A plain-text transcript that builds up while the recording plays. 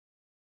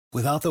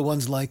Without the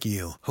ones like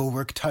you, who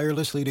work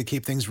tirelessly to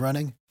keep things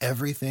running,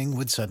 everything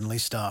would suddenly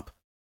stop.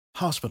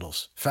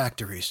 Hospitals,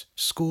 factories,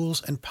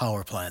 schools, and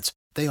power plants,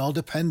 they all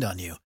depend on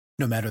you.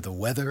 No matter the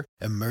weather,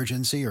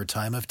 emergency, or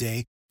time of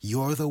day,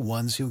 you're the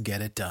ones who get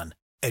it done.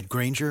 At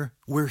Grainger,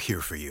 we're here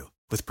for you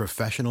with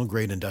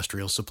professional-grade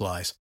industrial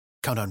supplies.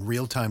 Count on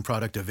real-time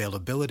product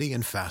availability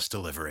and fast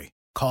delivery.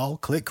 Call,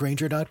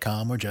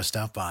 clickgrainger.com, or just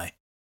stop by.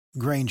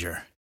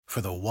 Grainger, for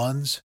the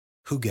ones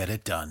who get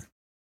it done.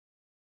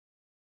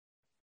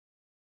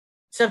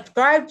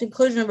 Subscribe to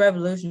Inclusion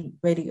Revolution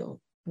Radio,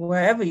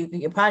 wherever you get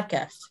your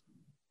podcasts.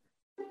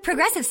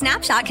 Progressive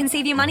Snapshot can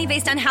save you money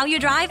based on how you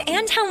drive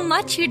and how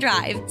much you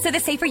drive. So the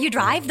safer you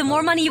drive, the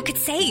more money you could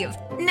save.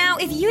 Now,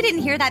 if you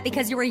didn't hear that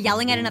because you were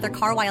yelling at another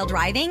car while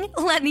driving,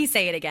 let me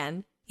say it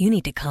again. You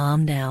need to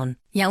calm down.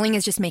 Yelling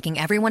is just making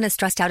everyone as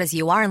stressed out as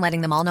you are and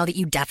letting them all know that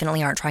you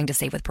definitely aren't trying to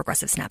save with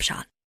Progressive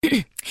Snapshot.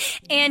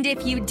 And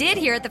if you did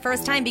hear it the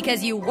first time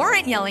because you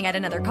weren't yelling at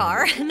another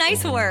car,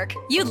 nice work.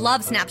 You'd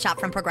love Snapshot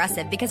from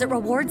Progressive because it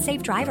rewards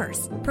safe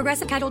drivers.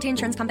 Progressive Casualty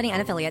Insurance Company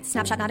and Affiliates.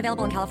 Snapshot not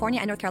available in California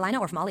and North Carolina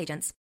or from all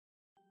agents.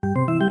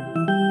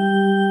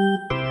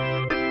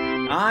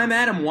 I'm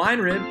Adam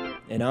Weinrib.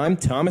 And I'm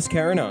Thomas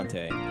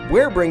Carinante.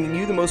 We're bringing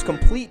you the most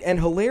complete and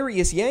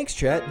hilarious Yanks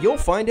chat you'll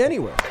find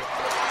anywhere.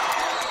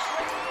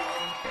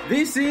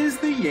 This is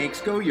the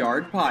Yanks Go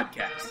Yard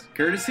podcast,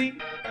 courtesy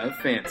of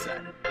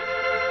Fanside.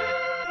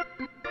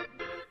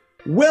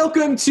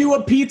 Welcome to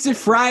a Pizza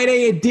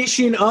Friday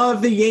edition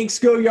of the Yanks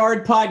Go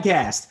Yard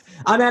podcast.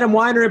 I'm Adam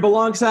Weinrib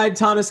alongside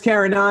Thomas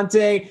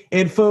Carinante.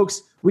 And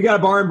folks, we got a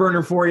barn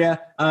burner for you.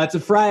 It's a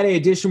Friday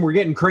edition. We're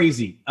getting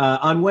crazy.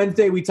 On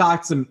Wednesday, we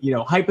talked some,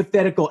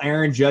 hypothetical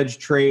Aaron Judge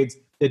trades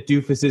that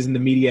doofuses in the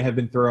media have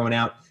been throwing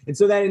out. And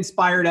so that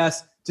inspired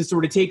us to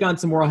sort of take on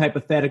some more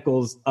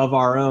hypotheticals of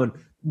our own.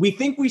 We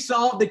think we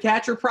solved the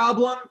catcher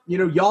problem.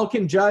 Y'all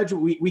can judge.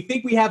 We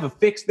think we have a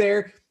fix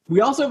there. We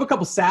also have a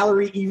couple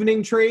salary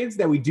evening trades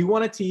that we do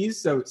want to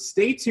tease, so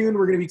stay tuned.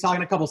 We're going to be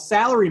talking a couple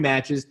salary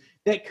matches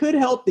that could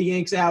help the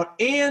Yanks out,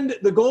 and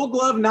the Gold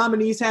Glove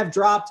nominees have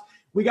dropped.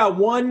 We got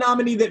one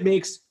nominee that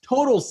makes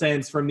total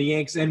sense from the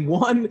Yanks and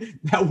one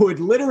that would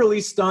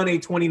literally stun a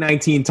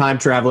 2019 time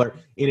traveler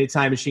in a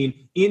time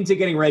machine into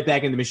getting right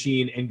back in the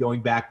machine and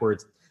going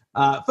backwards.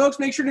 Folks,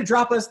 make sure to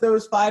drop us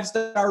those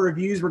 5-star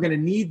reviews. We're going to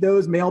need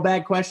those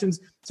mailbag questions,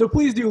 so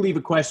please do leave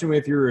a question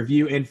with your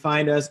review and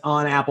find us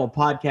on Apple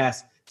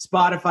Podcasts,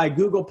 Spotify,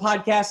 Google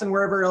Podcasts, and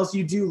wherever else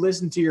you do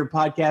listen to your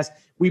podcast.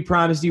 We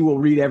promise you we'll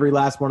read every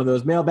last one of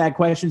those mailbag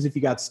questions. If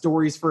you got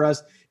stories for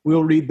us,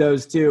 we'll read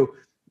those too.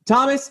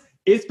 Thomas,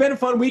 it's been a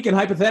fun week in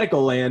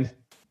hypothetical land.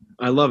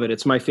 I love it.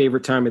 It's my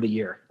favorite time of the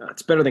year.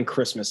 It's better than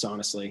Christmas,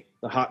 honestly.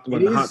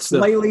 It's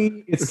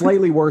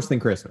slightly worse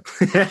than Christmas.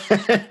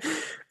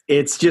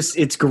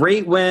 It's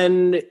great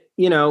when,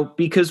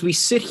 because we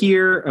sit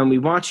here and we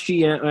watch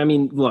GM. I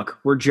mean, look,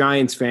 we're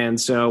Giants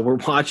fans, so we're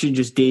watching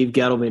just Dave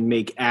Gettleman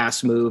make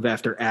ass move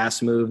after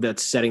ass move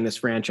that's setting this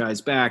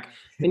franchise back.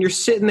 And you're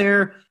sitting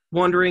there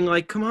wondering,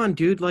 like, come on,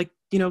 dude, like,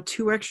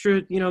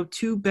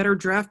 two better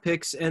draft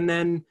picks and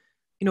then,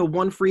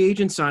 one free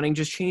agent signing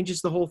just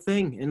changes the whole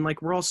thing. And,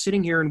 like, we're all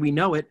sitting here and we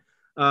know it.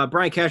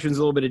 Brian Cashman's a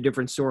little bit of a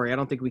different story. I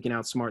don't think we can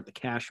outsmart the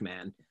Cash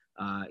Man.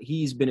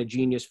 He's been a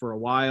genius for a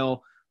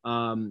while.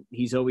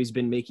 He's always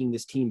been making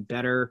this team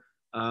better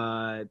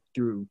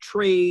through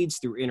trades,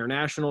 through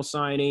international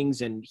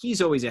signings, and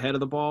he's always ahead of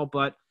the ball.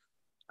 But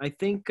I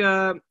think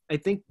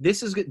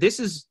this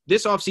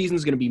offseason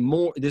is going to be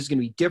more. This is going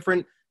to be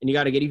different, and you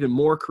got to get even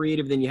more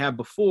creative than you have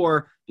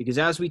before because,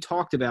 as we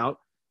talked about,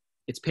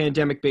 it's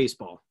pandemic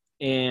baseball,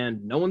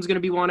 and no one's going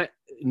to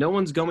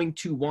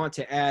want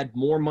to add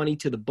more money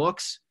to the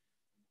books.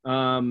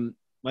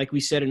 Like we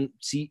said in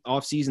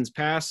off seasons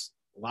past.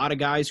 A lot of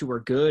guys who are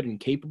good and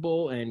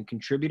capable and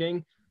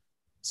contributing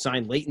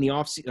signed late in the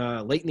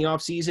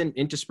off season,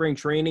 into spring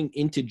training,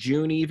 into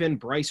June even.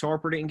 Bryce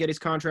Harper didn't get his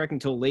contract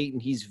until late,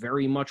 and he's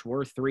very much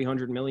worth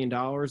 $300 million.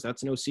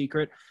 That's no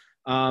secret.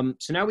 So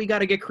now we got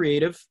to get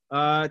creative.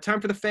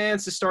 Time for the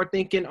fans to start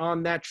thinking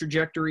on that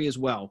trajectory as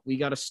well. We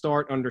got to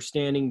start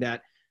understanding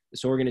that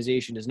this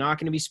organization is not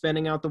going to be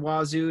spending out the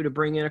wazoo to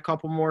bring in a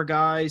couple more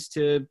guys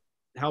to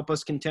help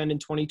us contend in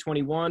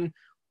 2021.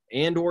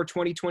 And or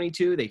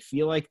 2022, they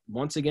feel like,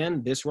 once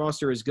again, this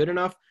roster is good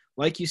enough.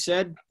 Like you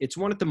said, it's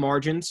one at the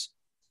margins.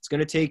 It's going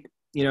to take,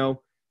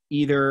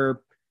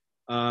 either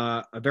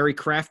a very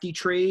crafty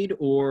trade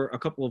or a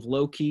couple of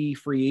low-key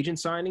free agent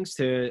signings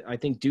to, I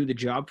think, do the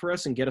job for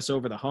us and get us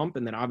over the hump.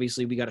 And then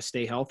obviously we got to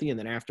stay healthy. And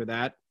then after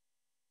that,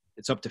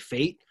 it's up to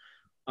fate.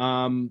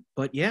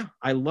 But yeah,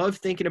 I love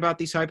thinking about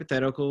these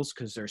hypotheticals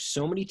because there's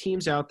so many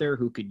teams out there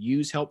who could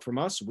use help from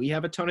us. We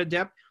have a ton of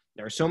depth.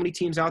 There are so many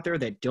teams out there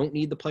that don't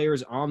need the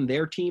players on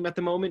their team at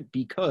the moment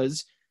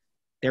because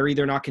they're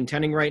either not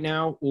contending right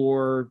now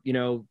or,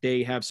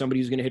 they have somebody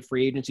who's going to hit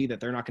free agency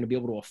that they're not going to be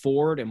able to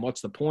afford. And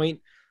what's the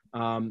point?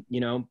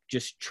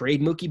 Just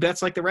trade Mookie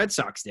Betts like the Red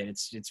Sox did.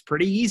 It's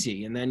pretty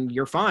easy. And then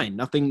you're fine.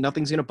 Nothing's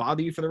going to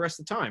bother you for the rest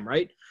of the time.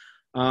 Right.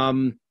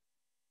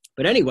 But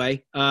But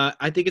anyway,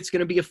 I think it's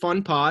going to be a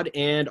fun pod.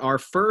 And our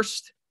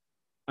first,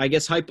 I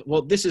guess,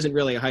 this isn't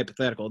really a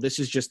hypothetical. This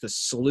is just a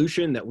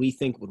solution that we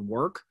think would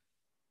work.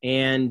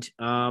 And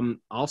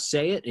I'll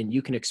say it, and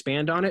you can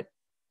expand on it.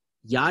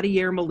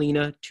 Yadier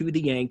Molina to the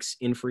Yanks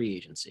in free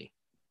agency.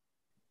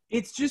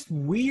 It's just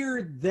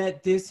weird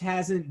that this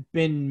hasn't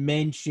been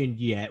mentioned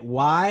yet.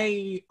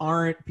 Why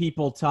aren't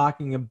people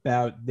talking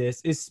about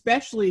this,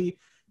 especially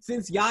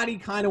since Yadi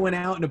kind of went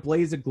out in a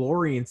blaze of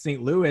glory in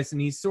St. Louis,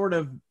 and he's sort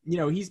of,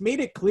 he's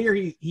made it clear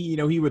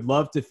he would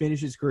love to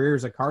finish his career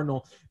as a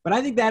Cardinal. But I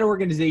think that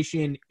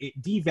organization,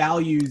 it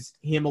devalues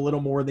him a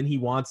little more than he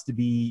wants to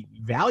be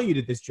valued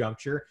at this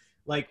juncture.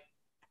 Like,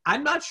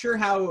 I'm not sure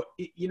how,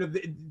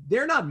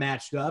 they're not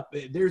matched up.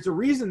 There's a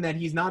reason that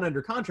he's not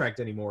under contract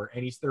anymore,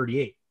 and he's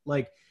 38.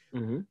 Like,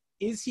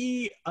 Is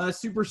he a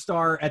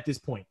superstar at this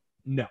point?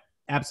 No,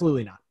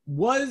 absolutely not.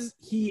 Was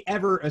he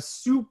ever a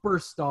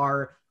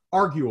superstar?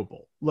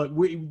 Arguable. Look,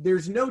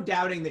 there's no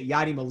doubting that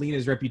Yadi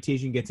Molina's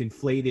reputation gets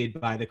inflated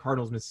by the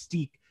Cardinals'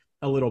 mystique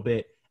a little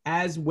bit,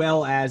 as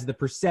well as the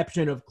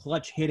perception of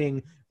clutch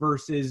hitting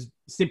versus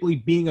simply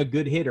being a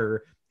good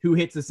hitter who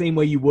hits the same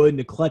way you would in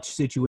a clutch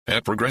situation.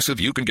 At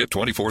Progressive, you can get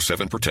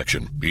 24/7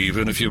 protection,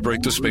 even if you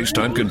break the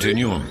space-time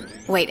continuum.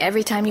 Wait,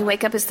 every time you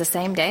wake up is the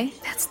same day?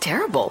 That's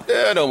terrible.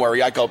 Don't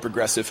worry, I call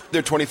Progressive.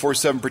 Their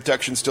 24/7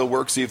 protection still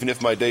works even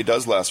if my day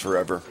does last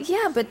forever.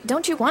 Yeah, but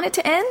don't you want it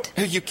to end?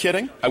 Are you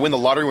kidding? I win the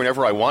lottery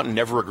whenever I want and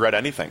never regret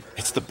anything.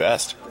 It's the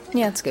best.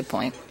 Yeah, that's a good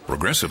point.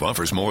 Progressive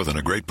offers more than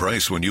a great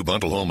price when you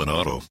bundle home and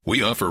auto.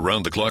 We offer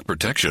round-the-clock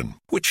protection,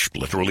 which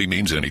literally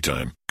means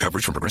anytime.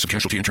 Coverage from Progressive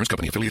Casualty Insurance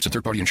Company, affiliates, and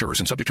third-party insurers,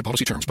 and subject to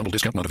policy terms. Bundle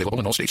discount not available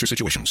in all states or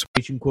situations.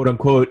 Quote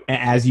unquote,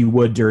 as you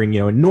would during,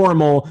 a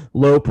normal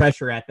low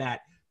pressure at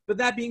that. But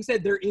that being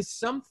said, there is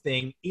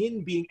something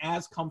in being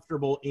as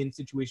comfortable in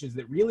situations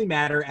that really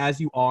matter as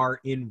you are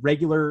in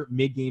regular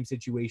mid-game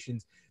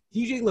situations.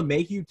 DJ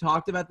LeMahieu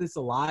talked about this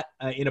a lot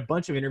in a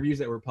bunch of interviews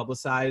that were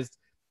publicized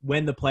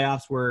when the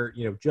playoffs were,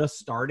 just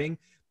starting,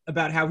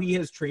 about how he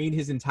has trained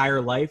his entire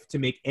life to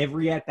make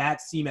every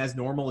at-bat seem as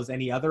normal as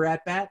any other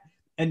at-bat.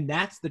 And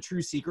that's the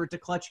true secret to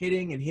clutch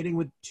hitting and hitting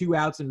with 2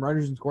 outs and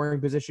runners in scoring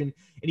position,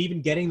 and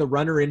even getting the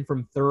runner in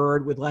from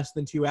third with less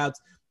than 2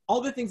 outs. All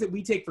the things that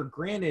we take for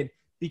granted,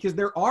 because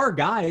there are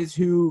guys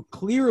who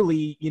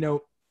clearly,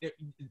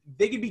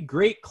 they could be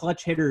great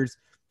clutch hitters.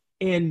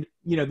 And,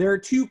 there are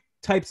 2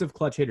 types of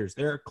clutch hitters.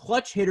 There are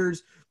clutch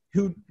hitters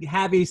who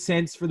have a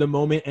sense for the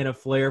moment and a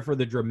flair for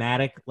the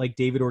dramatic, like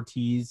David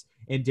Ortiz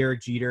and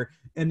Derek Jeter.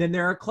 And then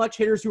there are clutch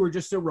hitters who are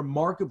just so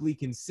remarkably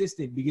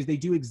consistent because they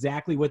do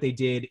exactly what they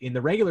did in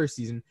the regular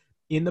season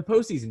in the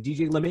postseason.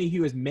 DJ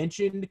LeMahieu has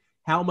mentioned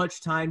how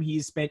much time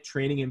he's spent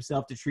training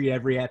himself to treat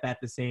every at-bat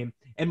the same.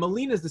 And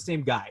Molina's the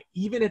same guy,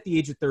 even at the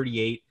age of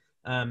 38.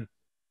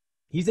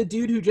 He's a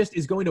dude who just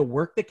is going to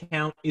work the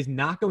count, is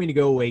not going to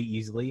go away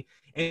easily.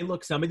 And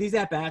look, some of these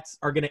at-bats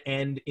are going to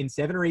end in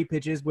 7 or 8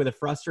 pitches with a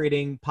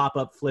frustrating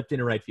pop-up flipped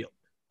into right field.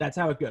 That's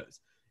how it goes.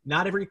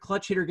 Not every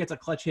clutch hitter gets a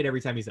clutch hit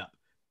every time he's up.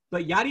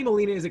 But Yadi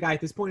Molina is a guy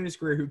at this point in his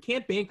career who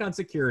can't bank on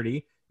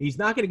security. He's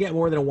not going to get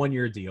more than a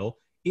 1-year deal.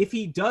 If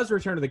he does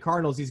return to the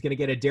Cardinals, he's going to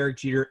get a Derek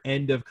Jeter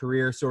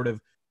end-of-career sort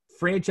of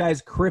franchise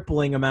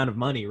crippling amount of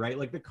money, right?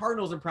 Like, the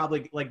Cardinals are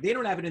probably, like, they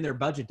don't have it in their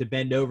budget to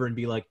bend over and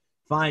be like,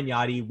 fine,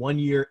 Yadi, 1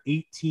 year,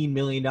 $18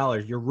 million.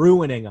 You're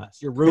ruining us.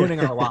 You're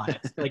ruining our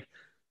lives. Like,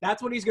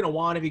 that's what he's going to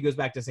want if he goes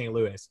back to St.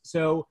 Louis.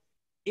 So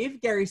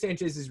if Gary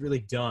Sanchez is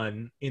really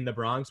done in the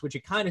Bronx, which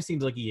it kind of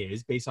seems like he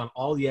is based on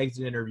all the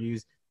exit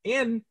interviews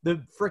and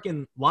the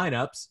freaking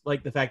lineups,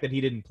 like the fact that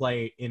he didn't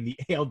play in the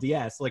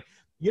ALDS, like,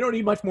 you don't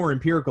need much more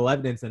empirical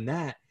evidence than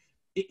that.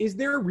 Is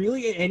there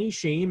really any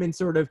shame in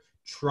sort of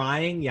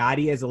trying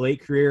Yadi as a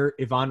late career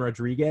Ivan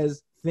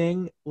Rodriguez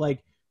thing?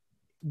 Like,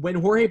 when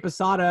Jorge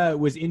Posada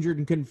was injured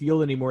and couldn't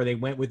field anymore, they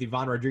went with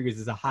Ivan Rodriguez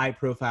as a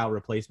high-profile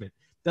replacement.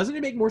 Doesn't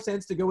it make more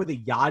sense to go with a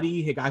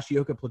Yadi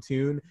Higashioka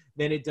platoon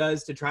than it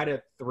does to try to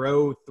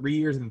throw 3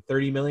 years and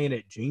 $30 million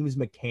at James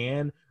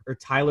McCann or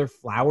Tyler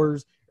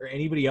Flowers or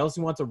anybody else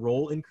who wants a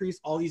role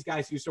increase? All these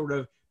guys who sort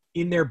of,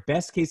 in their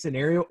best-case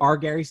scenario, are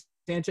Gary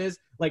Sanchez.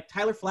 Like,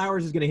 Tyler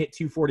Flowers is going to hit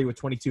 240 with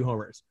 22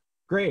 homers.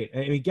 Great.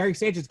 I mean, Gary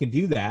Sanchez can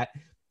do that.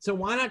 So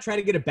why not try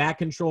to get a back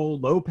control,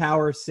 low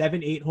power,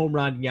 7-8 home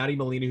run Yadi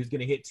Molina who's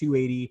going to hit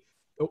 280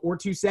 or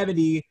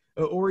 270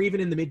 or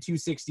even in the mid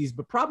 260s,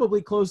 but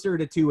probably closer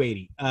to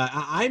 280.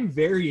 I'm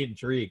very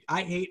intrigued.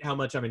 I hate how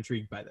much I'm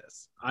intrigued by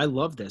this. I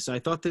love this. I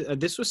thought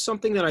that this was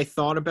something that I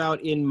thought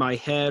about in my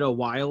head a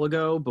while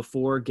ago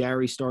before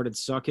Gary started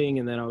sucking.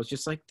 And then I was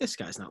just like, this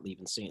guy's not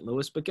leaving St.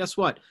 Louis. But guess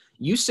what?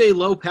 You say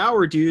low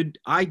power, dude.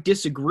 I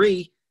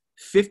disagree.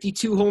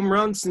 52 home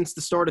runs since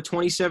the start of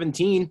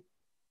 2017.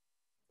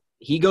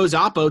 He goes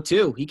oppo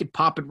too. He could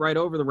pop it right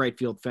over the right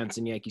field fence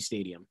in Yankee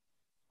Stadium.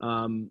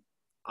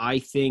 I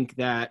think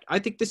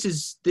this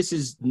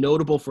is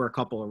notable for a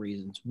couple of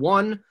reasons.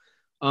 One,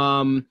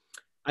 I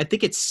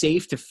think it's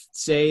safe to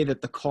say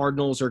that the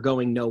Cardinals are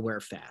going nowhere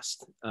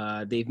fast.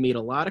 They've made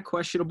a lot of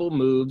questionable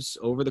moves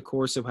over the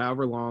course of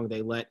however long.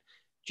 They let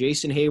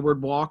Jason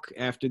Hayward walk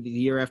after the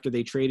year after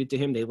they traded to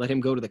him. They let him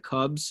go to the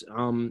Cubs.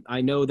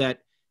 I know that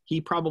he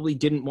probably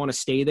didn't want to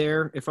stay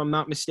there, if I'm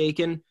not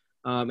mistaken.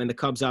 And the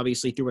Cubs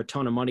obviously threw a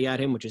ton of money at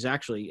him, which is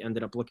actually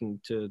ended up looking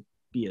to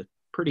be a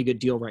pretty good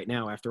deal right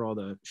now after all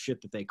the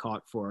shit that they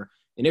caught for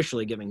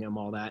initially giving him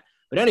all that.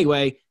 But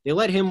anyway, they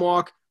let him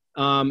walk.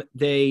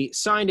 They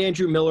signed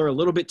Andrew Miller a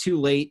little bit too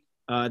late.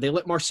 They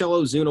let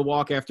Marcell Ozuna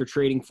walk after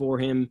trading for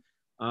him.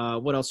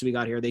 What else do we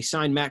got here? They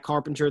signed Matt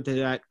Carpenter to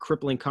that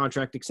crippling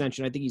contract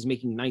extension. I think he's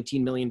making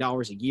 $19 million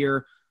a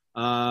year.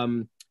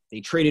 They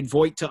traded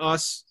Voit to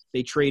us.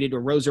 They traded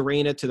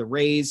Arozarena to the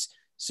Rays.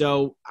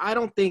 So I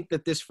don't think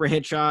that this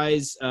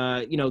franchise,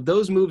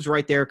 those moves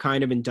right there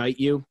kind of indict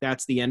you.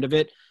 That's the end of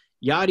it.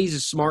 Yadi's a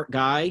smart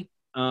guy.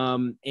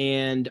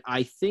 And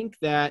I think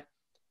that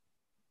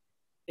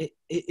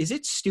is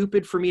it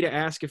stupid for me to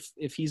ask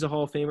if he's a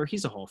Hall of Famer?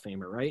 He's a Hall of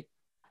Famer, right?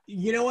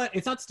 You know what?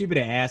 It's not stupid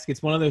to ask.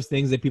 It's one of those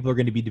things that people are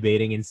going to be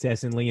debating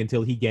incessantly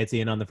until he gets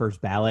in on the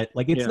first ballot.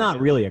 Like, it's not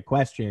really a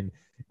question.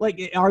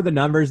 Like, are the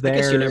numbers there? I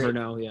guess you never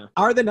know, yeah.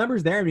 Are the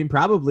numbers there? I mean,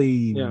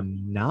 probably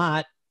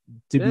not,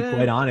 to be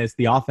quite honest,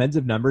 the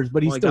offensive numbers,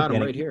 but he's still got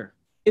him right here.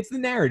 It's the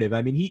narrative.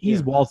 I mean,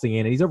 he's waltzing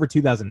in, and he's over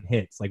 2,000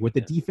 hits. Like, with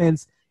the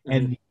defense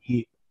and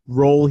the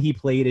role he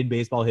played in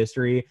baseball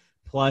history,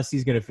 plus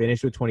he's going to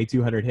finish with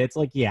 2,200 hits.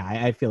 Like,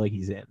 I feel like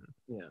he's in.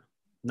 Yeah.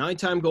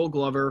 9-time Gold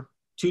Glover,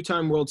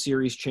 2-time World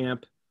Series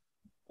champ,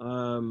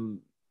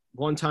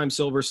 1-time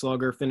Silver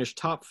Slugger, finished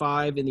top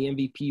 5 in the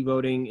MVP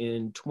voting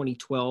in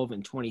 2012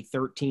 and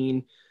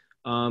 2013.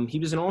 He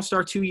was an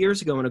All-Star 2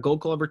 years ago and a Gold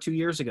Glover 2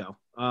 years ago.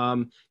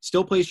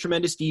 Still plays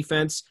tremendous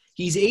defense.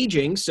 He's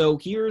aging, so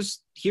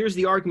here's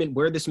the argument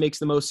where this makes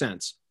the most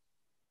sense.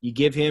 You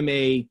give him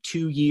a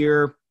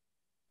 2-year,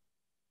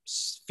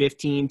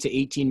 $15 to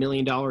 $18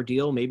 million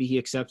deal. Maybe he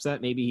accepts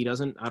that. Maybe he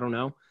doesn't. I don't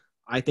know.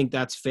 I think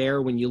that's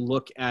fair when you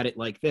look at it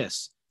like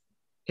this.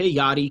 Hey,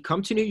 Yadi,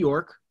 come to New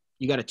York.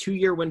 You got a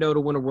 2-year window to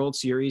win a World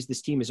Series.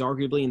 This team is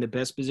arguably in the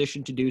best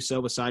position to do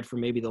so, aside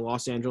from maybe the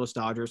Los Angeles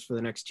Dodgers for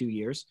the next 2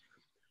 years.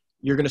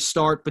 You're going to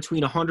start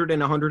between 100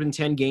 and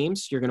 110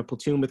 games. You're going to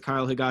platoon with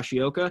Kyle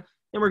Higashioka,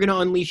 and we're going to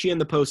unleash you in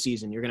the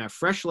postseason. You're going to have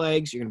fresh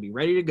legs. You're going to be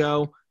ready to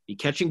go. Be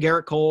catching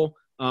Garrett Cole,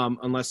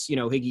 unless,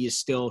 Higgy is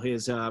still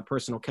his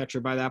personal catcher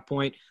by that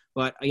point.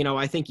 But,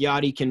 I think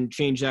Yadi can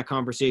change that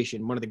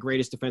conversation. One of the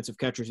greatest defensive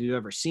catchers we've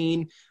ever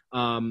seen.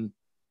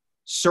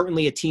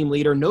 Certainly a team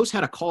leader, knows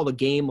how to call the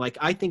game. Like,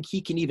 I think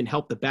he can even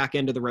help the back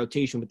end of the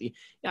rotation with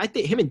I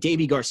think him and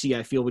Davey Garcia,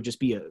 I feel, would just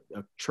be a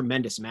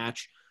tremendous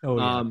match.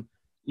 Oh,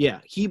 yeah.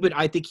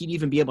 I think he'd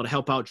even be able to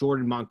help out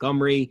Jordan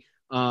Montgomery.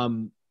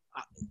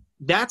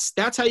 That's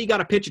how you got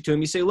to pitch it to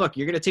him. You say, look,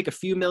 you're going to take a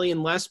few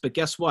million less, but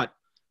guess what?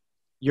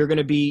 You're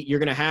going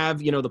to have,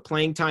 the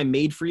playing time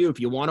made for you. If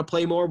you want to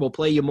play more, we'll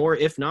play you more.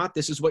 If not,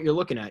 this is what you're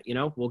looking at.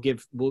 We'll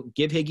give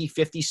Higgy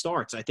 50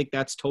 starts. I think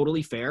that's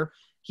totally fair.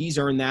 He's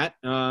earned that.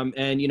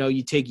 And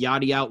you take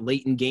Yadi out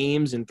late in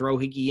games and throw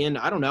Higgy in.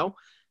 I don't know.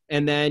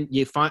 And then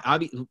you find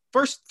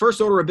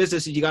first order of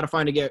business is you got to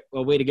find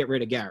a way to get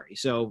rid of Gary.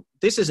 So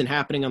this isn't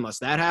happening unless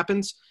that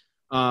happens.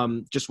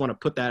 Just want to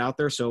put that out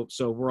there. So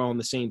we're all on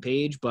the same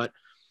page, but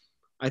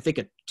I think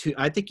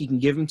you can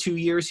give him 2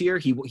 years here.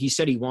 He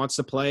said he wants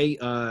to play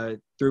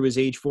through his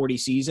age 40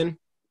 season.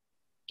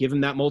 Give him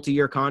that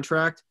multi-year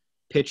contract,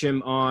 pitch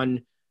him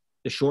on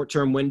the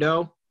short-term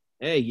window.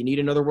 Hey, you need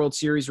another World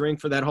Series ring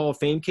for that Hall of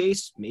Fame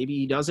case. Maybe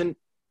he doesn't.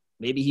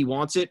 Maybe he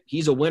wants it.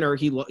 He's a winner.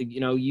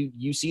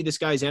 You see this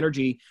guy's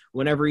energy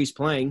whenever he's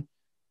playing.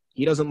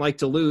 He doesn't like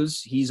to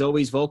lose. He's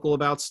always vocal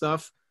about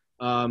stuff.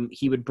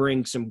 He would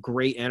bring some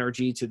great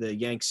energy to the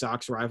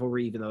Yanks-Sox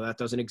rivalry, even though that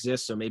doesn't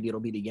exist. So maybe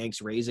it'll be the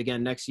Yanks-Rays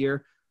again next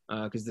year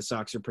because the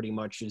Sox are pretty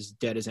much as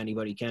dead as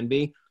anybody can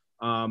be.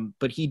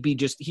 But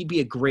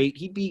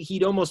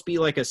he'd almost be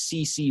like a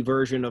CC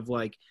version of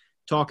like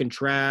talking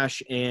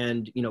trash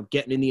and,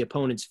 getting in the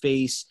opponent's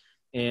face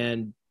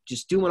and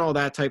just doing all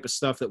that type of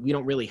stuff that we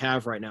don't really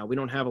have right now. We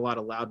don't have a lot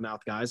of loudmouth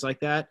guys like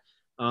that.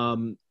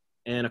 And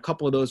a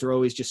couple of those are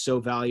always just so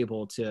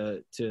valuable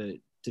to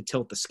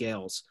tilt the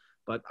scales.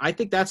 But I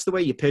think that's the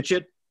way you pitch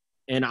it.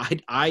 And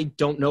I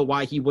don't know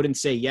why he wouldn't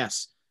say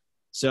yes.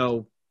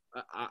 So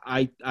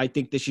I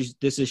think this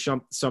is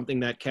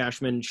something that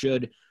Cashman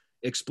should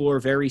explore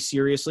very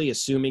seriously,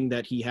 assuming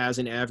that he has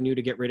an avenue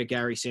to get rid of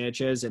Gary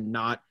Sanchez and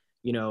not,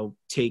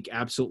 take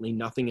absolutely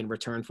nothing in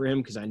return for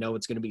him. Because I know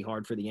it's going to be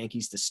hard for the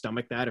Yankees to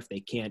stomach that if they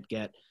can't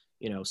get,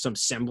 some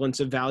semblance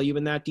of value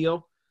in that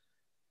deal.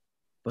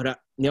 But,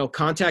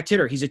 contact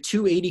hitter. He's a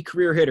 280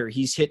 career hitter.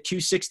 He's hit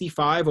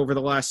 265 over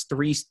the last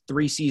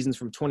three seasons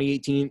from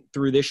 2018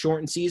 through this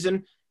shortened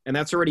season. And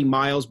that's already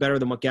miles better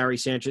than what Gary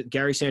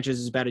Sanchez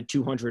has batted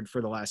 200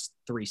 for the last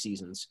 3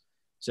 seasons.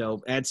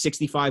 So add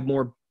 65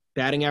 more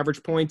batting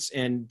average points.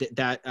 And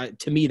that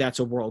to me, that's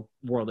a world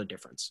of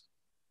difference.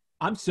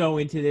 I'm so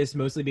into this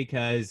mostly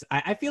because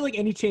I feel like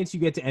any chance you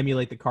get to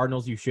emulate the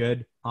Cardinals, you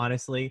should,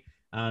 honestly.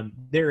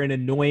 They're an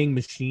annoying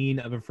machine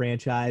of a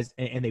franchise,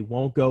 and they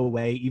won't go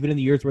away. Even in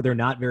the years where they're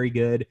not very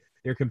good,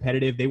 They're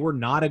competitive. They were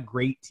not a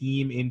great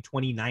team in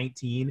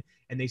 2019,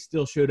 and they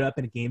still showed up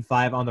in Game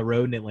 5 on the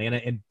road in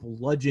Atlanta and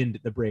bludgeoned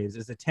the Braves.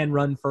 It's a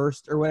 10-run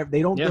first or whatever.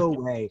 They don't go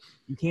away.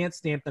 You can't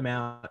stamp them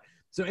out.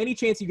 So any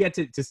chance you get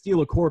to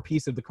steal a core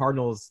piece of the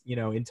Cardinals,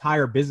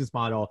 entire business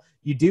model,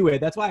 you do it.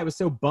 That's why I was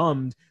so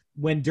bummed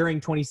when during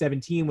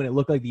 2017, when it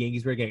looked like the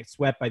Yankees were getting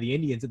swept by the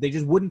Indians, that they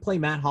just wouldn't play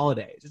Matt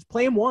Holliday. Just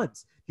play him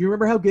once. Do you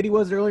remember how good he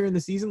was earlier in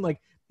the season?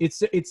 Like,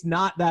 it's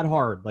not that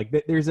hard.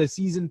 Like, there's a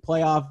seasoned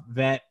playoff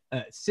vet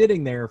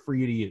sitting there for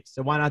you to use.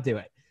 So why not do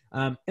it?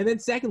 And then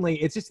secondly,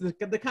 it's just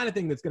the kind of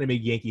thing that's going to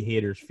make Yankee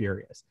haters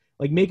furious.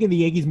 Like making the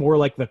Yankees more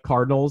like the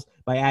Cardinals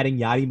by adding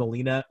Yadi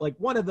Molina, like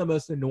one of the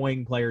most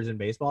annoying players in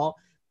baseball,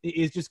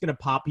 is just going to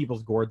pop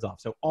people's gourds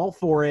off. So all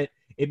for it.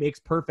 It makes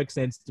perfect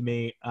sense to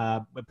me,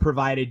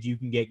 provided you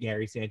can get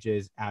Gary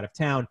Sanchez out of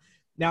town.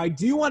 Now, I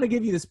do want to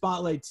give you the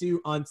spotlight,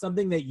 too, on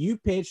something that you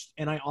pitched,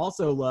 and I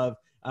also love.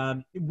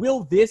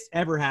 Will this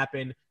ever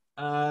happen?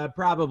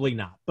 Probably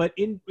not. But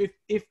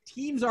if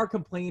teams are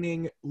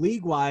complaining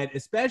league-wide,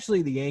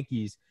 especially the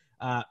Yankees,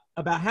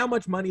 about how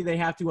much money they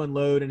have to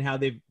unload and how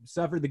they've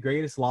suffered the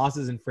greatest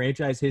losses in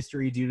franchise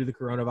history due to the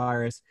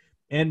coronavirus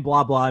and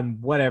blah, blah,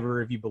 and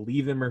whatever, if you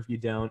believe them or if you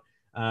don't.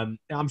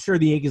 I'm sure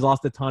the Yankees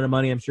lost a ton of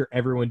money. I'm sure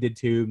everyone did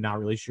too. Not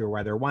really sure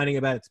why they're whining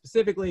about it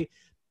specifically.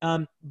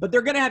 But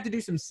they're going to have to do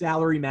some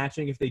salary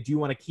matching if they do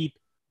want to keep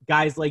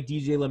guys like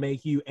DJ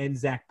LeMahieu and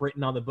Zach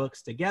Britton on the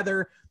books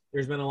together.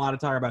 There's been a lot of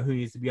talk about who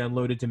needs to be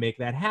unloaded to make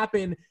that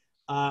happen.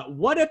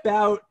 What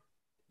about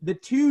the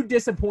two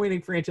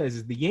disappointing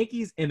franchises, the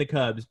Yankees and the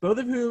Cubs, both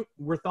of whom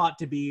were thought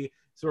to be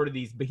sort of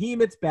these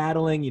behemoths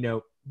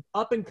battling,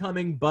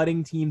 up-and-coming,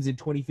 budding teams in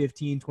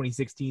 2015,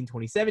 2016,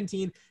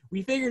 2017.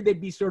 We figured they'd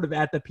be sort of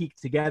at the peak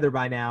together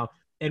by now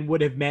and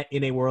would have met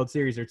in a World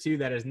Series or two.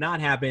 That has not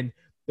happened.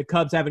 The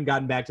Cubs haven't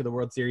gotten back to the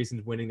World Series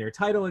since winning their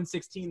title in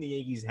 2016. The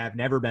Yankees have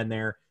never been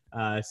there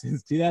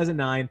since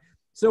 2009.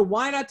 So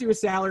why not do a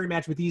salary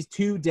match with these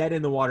two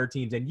dead-in-the-water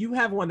teams? And you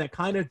have one that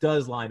kind of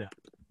does line up.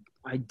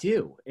 I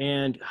do,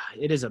 and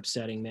it is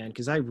upsetting, man,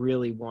 because I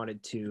really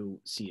wanted to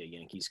see a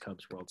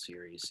Yankees-Cubs World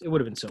Series. It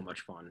would have been so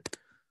much fun.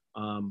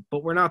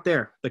 But we're not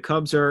there. The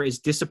Cubs are as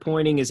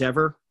disappointing as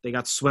ever. They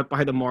got swept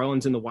by the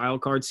Marlins in the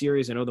wild card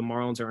series. I know the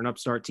Marlins are an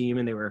upstart team,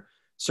 and they were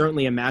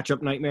certainly a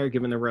matchup nightmare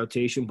given their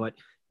rotation, but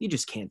you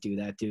just can't do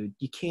that, dude.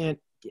 You can't,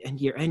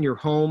 and you're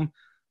home.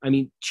 I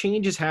mean,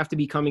 changes have to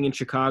be coming in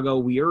Chicago.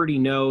 We already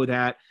know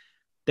that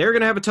they're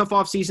going to have a tough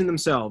offseason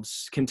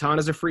themselves.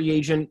 Quintana's a free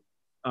agent.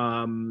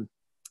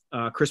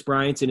 Chris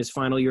Bryant's in his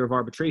final year of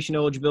arbitration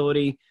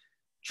eligibility.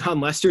 John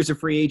Lester's a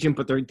free agent,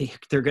 but they're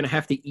going to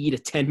have to eat a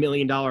 $10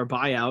 million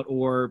buyout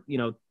or,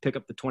 pick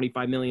up the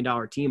 $25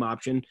 million team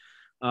option.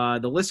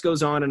 The list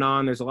goes on and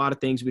on. There's a lot of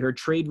things. We heard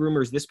trade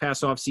rumors this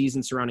past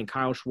offseason surrounding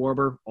Kyle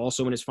Schwarber,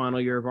 also in his final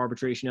year of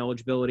arbitration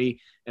eligibility,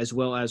 as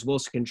well as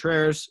Wilson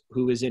Contreras,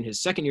 who is in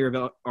his second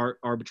year of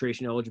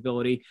arbitration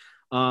eligibility.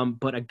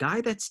 But a guy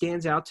that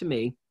stands out to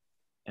me,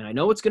 and I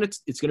know it's going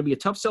to be a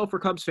tough sell for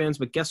Cubs fans,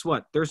 but guess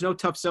what? There's no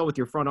tough sell with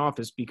your front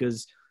office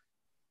because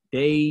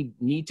they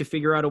need to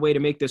figure out a way to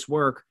make this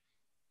work,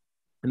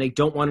 and they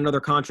don't want another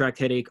contract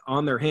headache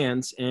on their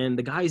hands. And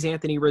the guy is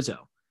Anthony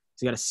Rizzo.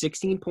 He's got a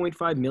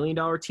 $16.5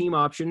 million team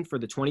option for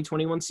the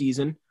 2021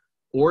 season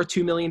or a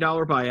 $2 million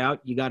buyout.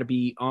 You got to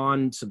be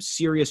on some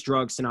serious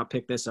drugs to not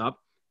pick this up.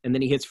 And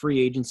then he hits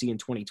free agency in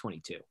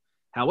 2022.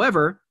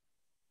 However,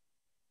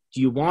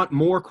 do you want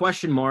more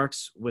question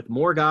marks with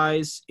more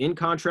guys in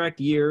contract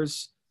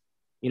years?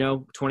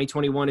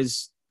 2021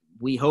 is,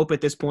 we hope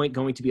at this point,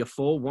 going to be a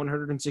full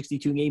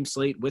 162 game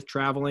slate with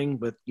traveling,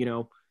 with,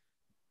 no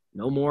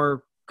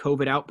more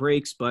COVID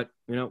outbreaks, but,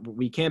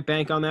 we can't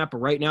bank on that.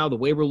 But right now, the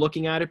way we're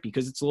looking at it,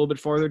 because it's a little bit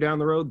farther down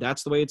the road,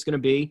 that's the way it's going to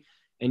be.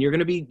 And you're going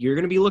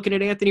to be looking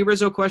at Anthony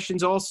Rizzo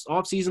questions all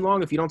off season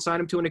long if you don't sign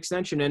him to an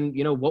extension. And,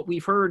 what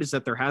we've heard is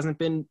that there hasn't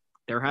been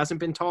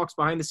talks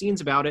behind the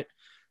scenes about it.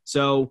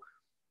 So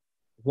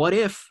what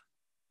if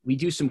we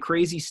do some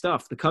crazy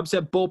stuff? The Cubs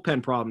have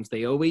bullpen problems.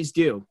 They always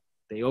do.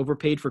 They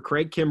overpaid for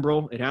Craig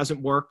Kimbrell. It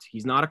hasn't worked.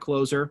 He's not a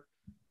closer.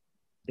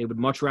 They would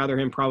much rather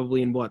him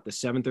probably in the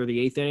seventh or the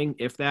eighth inning,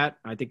 if that.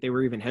 I think they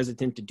were even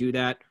hesitant to do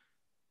that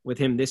with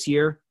him this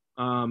year.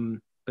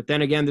 But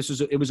then again,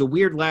 it was a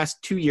weird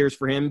last 2 years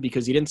for him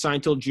because he didn't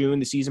sign till June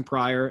the season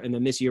prior, and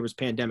then this year was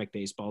pandemic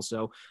baseball.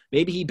 So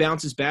maybe he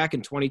bounces back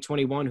in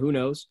 2021. Who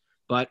knows?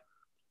 But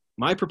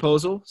my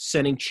proposal,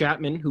 sending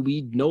Chapman, who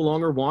we no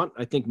longer want,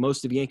 I think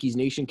most of Yankees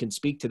Nation can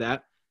speak to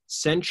that,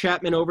 send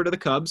Chapman over to the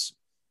Cubs.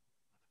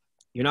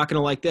 You're not going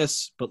to like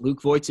this, but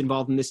Luke Voigt's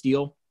involved in this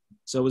deal.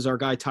 So is our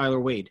guy Tyler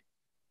Wade.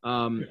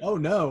 Oh,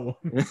 no.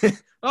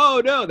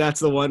 Oh, no. That's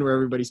the one where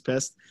everybody's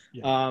pissed.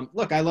 Yeah.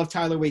 Look, I love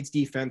Tyler Wade's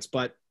defense,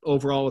 but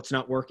overall it's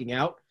not working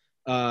out,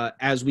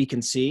 as we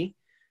can see.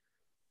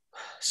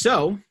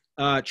 So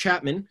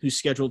Chapman, who's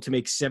scheduled to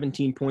make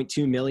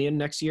 $17.2 million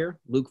next year.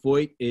 Luke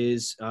Voigt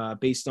is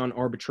based on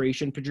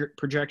arbitration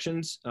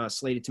projections,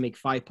 slated to make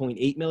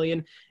 $5.8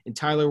 million, and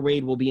Tyler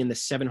Wade will be in the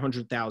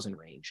 $700,000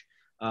 range.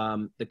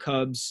 The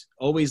Cubs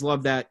always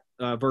love that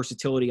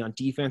versatility on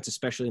defense,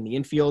 especially in the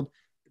infield.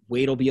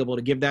 Wade will be able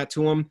to give that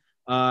to him.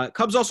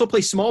 Cubs also play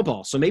small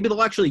ball, so maybe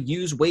they'll actually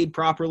use Wade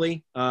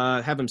properly,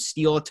 have him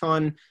steal a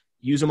ton,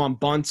 use him on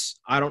bunts.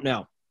 I don't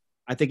know.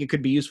 I think it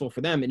could be useful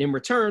for them. And in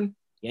return,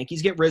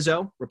 Yankees get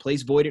Rizzo,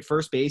 replace Voit at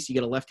first base. You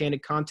get a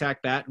left-handed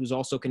contact bat who's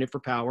also can hit for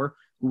power,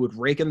 who would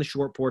rake in the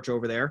short porch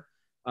over there.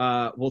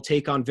 We'll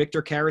take on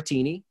Victor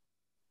Caratini,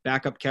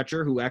 backup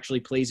catcher, who actually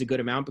plays a good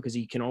amount because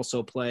he can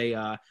also play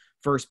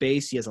first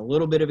base. He has a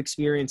little bit of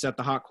experience at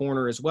the hot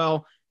corner as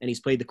well, and he's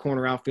played the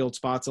corner outfield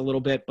spots a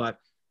little bit. But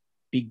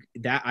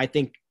I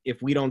think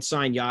if we don't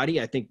sign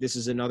Yadi, I think this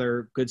is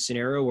another good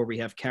scenario where we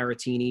have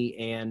Caratini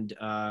and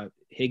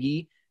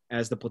Higgy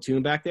as the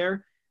platoon back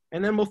there.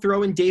 And then we'll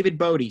throw in David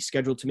Bodie,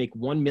 scheduled to make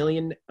 $1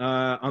 million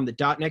on the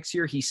dot next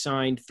year. He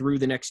signed through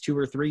the next 2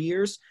 or 3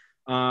 years.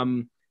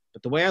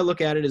 But the way I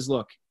look at it is,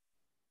 look,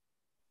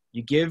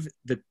 you give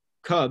the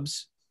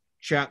Cubs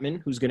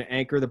Chapman, who's going to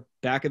anchor the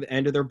back of the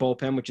end of their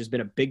bullpen, which has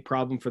been a big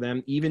problem for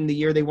them. Even the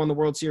year they won the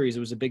World Series,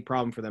 it was a big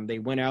problem for them. They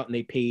went out and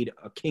they paid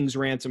a king's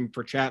ransom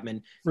for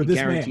Chapman for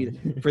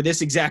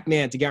this exact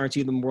man to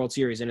guarantee them the World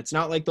Series. And it's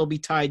not like they'll be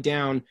tied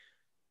down,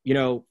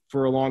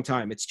 for a long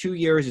time. It's 2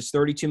 years. It's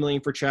 $32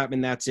 million for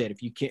Chapman. That's it.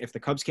 If the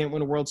Cubs can't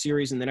win a World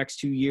Series in the next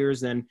 2 years,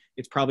 then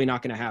it's probably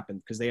not going to happen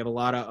because they have a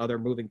lot of other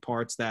moving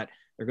parts that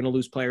they're going to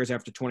lose players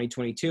after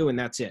 2022, and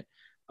that's it.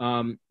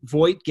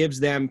 Voit gives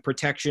them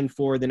protection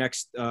for the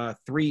next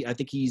 3. I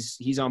think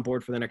he's on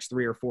board for the next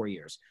 3 or 4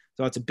 years.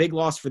 So it's a big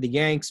loss for the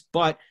Yanks,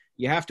 but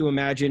you have to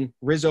imagine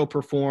Rizzo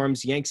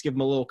performs. Yanks give him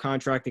a little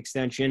contract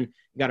extension.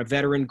 You got a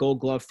veteran Gold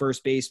Glove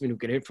first baseman who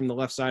can hit from the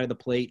left side of the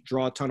plate,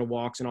 draw a ton of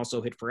walks, and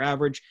also hit for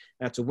average.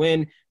 That's a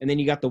win. And then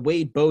you got the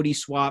Wade-Bodie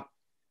swap.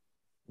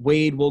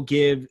 Wade will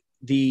give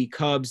the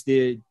Cubs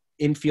the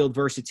infield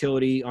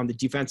versatility on the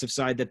defensive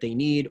side that they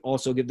need,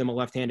 also give them a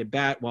left-handed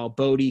bat, while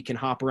Bodie can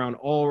hop around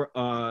all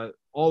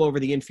over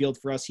the infield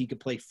for us. He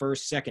could play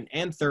first, second,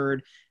 and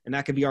third, and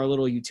that could be our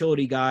little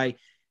utility guy.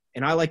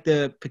 And I like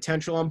the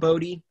potential on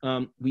Bodie.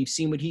 We've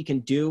seen what he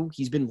can do.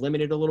 He's been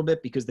limited a little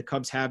bit because the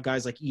Cubs have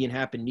guys like Ian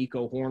Happ and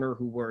Nico Horner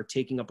who were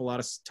taking up a lot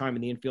of time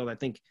in the infield. I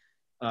think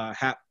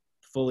Happ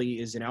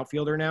fully is an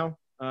outfielder now,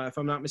 if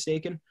I'm not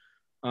mistaken.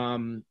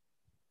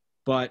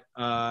 But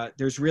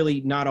there's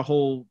really not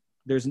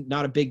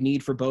a big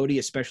need for Bodie,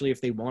 especially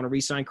if they want to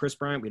re-sign Chris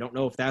Bryant. We don't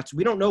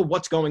know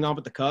what's going on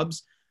with the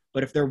Cubs,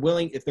 but if they're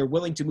willing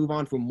to move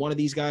on from one of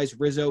these guys,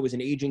 Rizzo is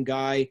an aging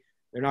guy.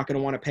 They're not going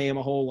to want to pay him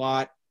a whole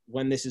lot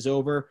when this is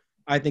over.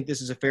 I think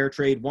this is a fair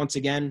trade. Once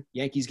again,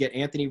 Yankees get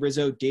Anthony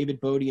Rizzo, David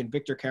Bodie, and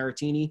Victor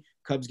Caratini.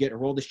 Cubs get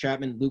Aroldis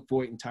Chapman, Luke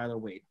Voit, and Tyler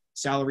Wade.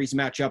 Salaries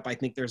match up. I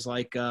think there's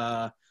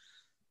the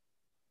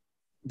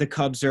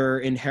Cubs are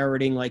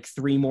inheriting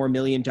 $3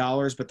 million,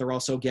 but they're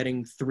also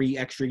getting 3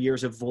 extra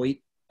years of Voit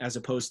as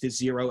opposed to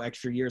 0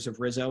 extra years of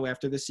Rizzo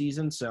after the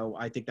season. So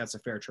I think that's a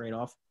fair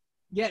trade-off.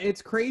 Yeah,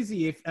 it's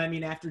crazy.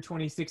 After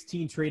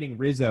 2016, trading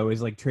Rizzo is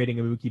like trading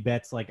a Mookie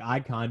Betts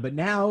icon, but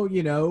now,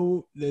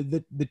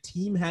 the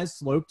team has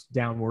sloped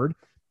downward.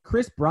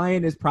 Chris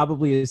Bryant is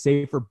probably a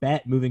safer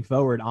bet moving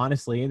forward,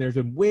 honestly, and there's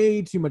been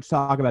way too much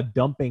talk about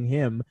dumping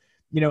him.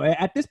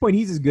 At this point,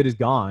 he's as good as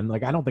gone.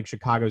 I don't think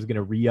Chicago is going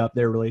to re-up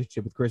their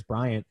relationship with Chris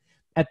Bryant.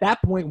 At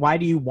that point, why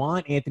do you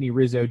want Anthony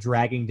Rizzo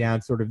dragging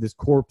down sort of this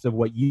corpse of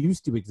what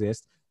used to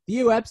exist?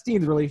 Theo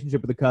Epstein's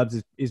relationship with the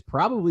Cubs is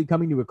probably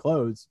coming to a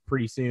close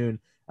pretty soon.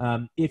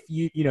 If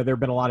there have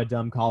been a lot of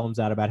dumb columns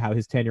out about how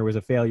his tenure was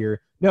a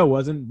failure. No, it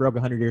wasn't. Broke a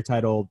 100-year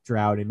title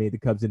drought and made the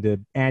Cubs into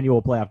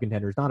annual playoff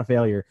contenders. Not a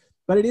failure.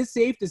 But it is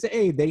safe to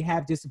say they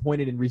have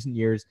disappointed in recent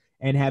years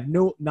and have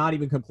not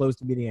even come close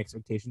to meeting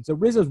expectations. So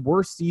Rizzo's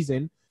worst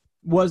season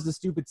was the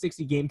stupid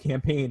 60-game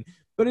campaign.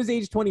 But his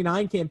age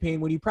 29 campaign,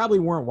 when you probably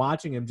weren't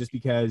watching him just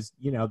because,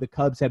 the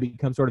Cubs had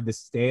become sort of the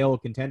stale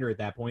contender at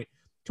that point,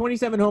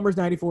 27 homers,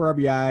 94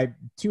 RBI,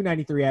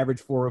 293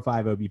 average,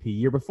 405 OBP.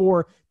 Year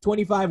before,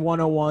 25,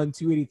 101,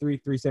 283,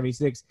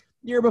 376.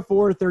 Year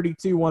before,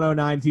 32,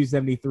 109,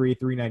 273,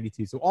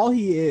 392. So all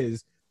he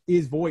is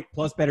Voit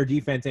plus better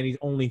defense, and he's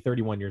only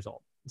 31 years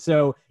old.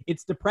 So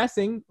it's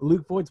depressing.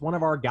 Luke Voigt's one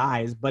of our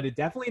guys, but it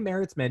definitely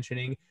merits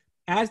mentioning.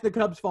 As the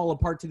Cubs fall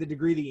apart to the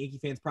degree the Yankee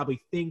fans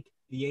probably think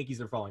the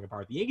Yankees are falling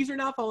apart. The Yankees are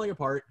not falling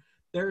apart.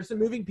 There are some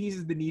moving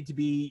pieces that need to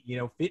be,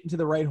 fit into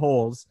the right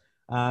holes.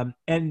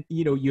 And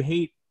you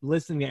hate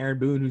listening to Aaron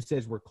Boone who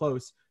says we're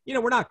close.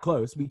 We're not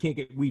close. We can't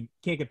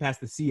get past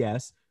the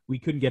CS. We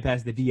couldn't get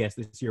past the DS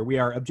this year. We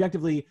are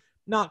objectively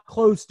not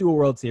close to a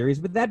World Series.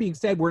 But that being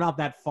said, we're not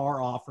that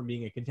far off from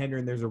being a contender.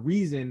 And there's a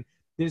reason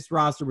this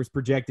roster was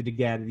projected to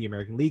get out of the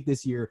American League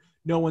this year.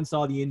 No one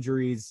saw the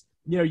injuries.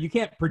 You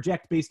can't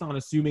project based on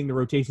assuming the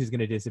rotation is going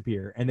to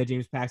disappear and that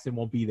James Paxton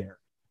won't be there.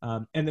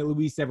 And that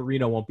Luis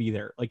Severino won't be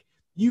there.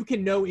 You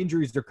can know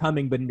injuries are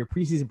coming, but in your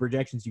preseason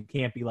projections, you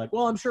can't be like,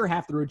 well, I'm sure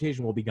half the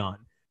rotation will be gone.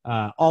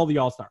 All the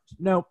All-Stars.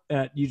 No,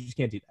 you just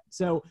can't do that.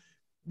 So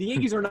the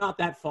Yankees are not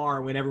that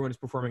far when everyone is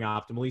performing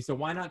optimally. So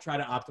why not try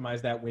to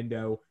optimize that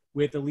window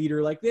with a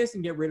leader like this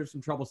and get rid of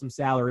some troublesome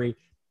salary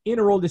in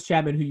Aroldis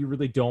Chapman, who you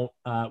really don't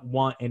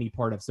want any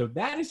part of. So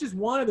that is just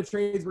one of the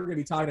trades we're going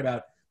to be talking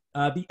about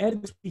the end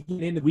of this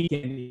weekend into the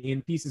weekend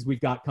in pieces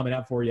we've got coming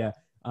up for you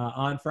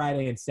on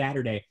Friday and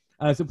Saturday.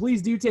 So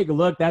please do take a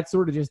look. That's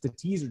sort of just a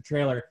teaser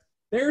trailer.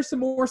 There's some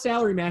more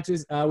salary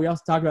matches. We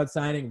also talked about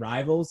signing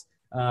rivals.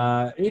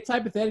 It's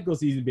hypothetical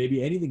season,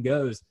 baby. Anything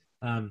goes.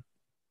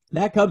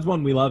 That Cubs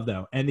one we love,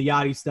 though. And the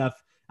Yachty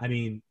stuff, I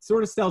mean,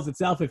 sort of sells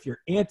itself. If you're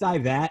anti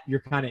that,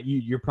 you're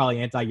probably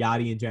anti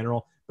Yachty in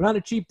general. But on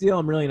a cheap deal,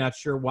 I'm really not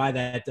sure why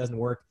that doesn't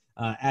work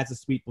as a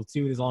sweet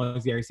platoon as long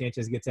as Gary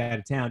Sanchez gets out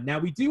of town. Now,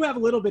 we do have a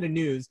little bit of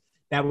news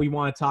that we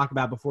want to talk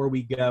about before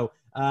we go.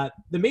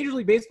 The Major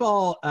League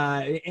Baseball,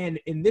 and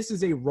this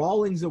is a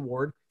Rawlings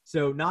Award,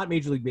 so not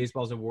Major League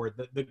Baseball's award.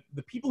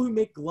 The people who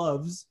make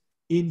gloves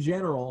in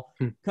general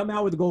come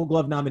out with the Gold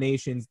Glove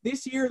nominations.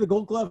 This year, the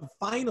Gold Glove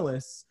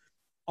finalists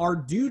are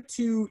due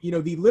to,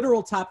 the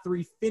literal top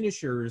 3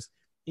 finishers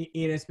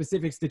in a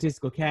specific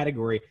statistical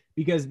category,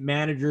 because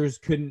managers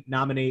couldn't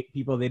nominate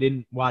people they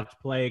didn't watch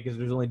play because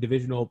there's only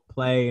divisional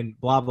play and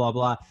blah, blah,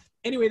 blah.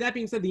 Anyway, that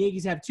being said, the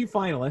Yankees have 2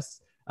 finalists.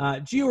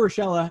 Gio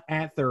Urshela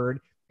at third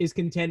is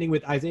contending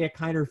with Isaiah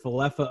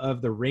Kiner-Falefa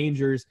of the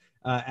Rangers,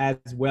 as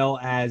well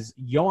as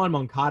Yoan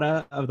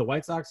Moncada of the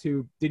White Sox,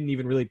 who didn't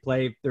even really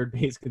play third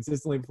base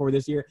consistently before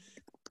this year.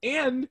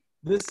 And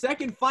the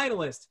second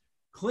finalist,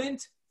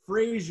 Clint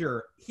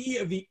Frazier, he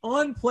of the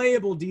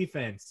unplayable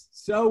defense,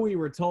 so we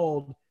were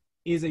told,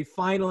 is a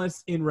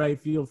finalist in right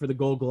field for the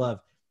Gold Glove.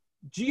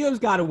 Gio's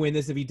got to win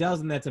this. If he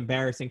doesn't, that's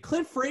embarrassing.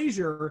 Clint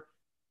Frazier,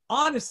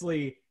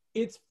 honestly,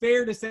 it's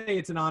fair to say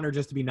it's an honor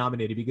just to be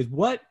nominated, because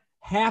what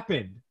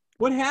happened?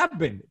 What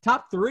happened?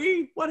 Top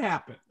 3? What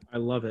happened? I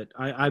love it.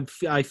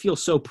 I feel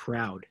so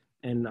proud,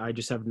 and I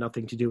just have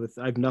nothing to do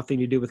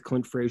with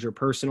Clint Frazier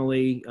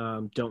personally.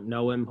 Don't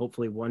know him.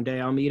 Hopefully one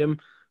day I'll meet him,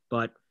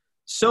 but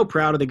so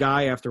proud of the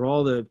guy after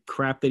all the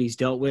crap that he's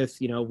dealt with.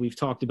 We've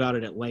talked about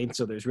it at length,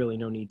 so there's really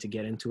no need to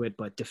get into it.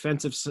 But the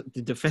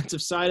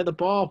defensive side of the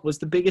ball was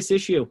the biggest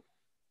issue.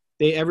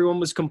 Everyone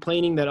was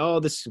complaining that,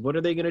 what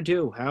are they going to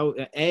do? How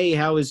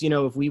is,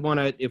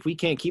 if we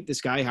can't keep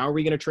this guy, how are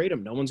we going to trade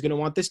him? No one's going to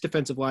want this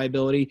defensive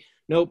liability.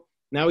 Nope.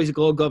 Now he's a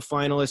Gold Glove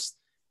finalist,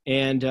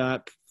 and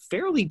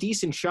fairly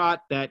decent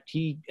shot that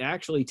he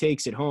actually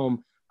takes it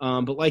home.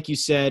 But like you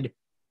said,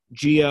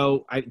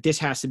 Gio, this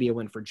has to be a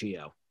win for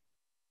Gio,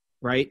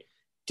 right?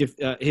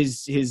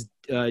 His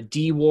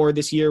D WAR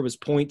this year was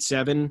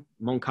 0.7.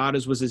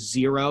 Moncada's was a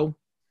 0.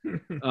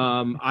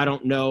 I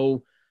don't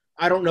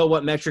know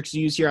what metrics to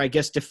use here. I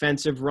guess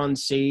defensive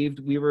runs saved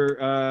we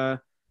were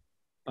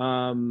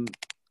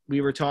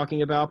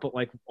talking about, but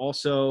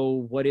also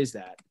what is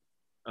that?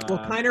 Well,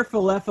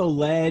 Kiner-Falefa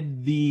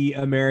led the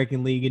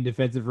American League in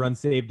defensive runs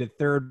saved at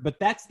third, but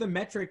that's the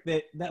metric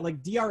that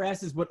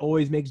DRS is what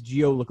always makes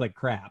Gio look like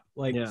crap.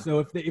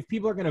 So if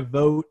people are going to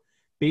vote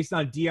based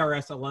on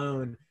DRS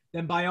alone,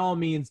 then by all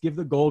means give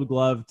the Gold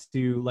Glove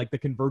to the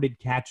converted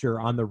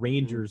catcher on the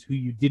Rangers who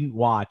you didn't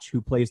watch,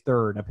 who plays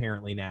third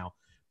apparently now.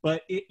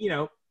 But he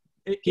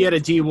had a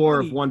D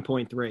WAR of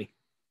 1.3.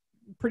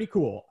 Pretty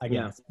cool, I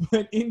guess. Yeah.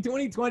 But in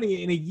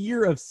 2020, in a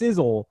year of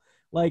sizzle,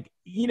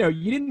 you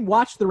didn't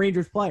watch the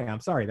Rangers play. I'm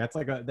sorry. That's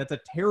a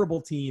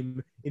terrible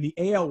team in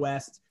the AL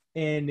West.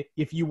 And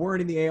if you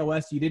weren't in the AL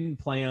West, you didn't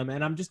play them.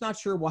 And I'm just not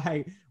sure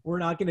why we're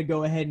not going to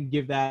go ahead and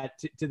give that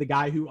to the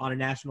guy who on a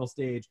national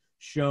stage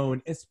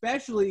shone,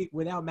 especially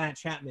without Matt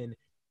Chapman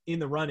in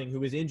the running,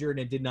 who was injured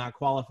and did not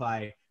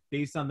qualify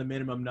based on the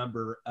minimum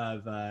number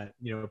of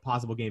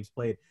possible games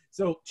played.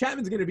 So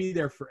Chapman's going to be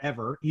there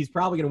forever. He's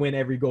probably going to win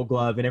every Gold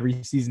Glove and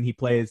every season he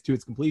plays to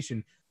its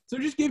completion. So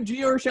just give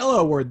Gio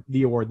Urshela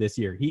the award this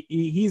year.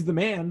 He's the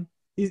man.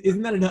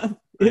 Isn't that enough?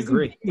 I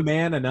agree. Isn't the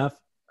man enough?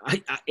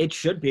 It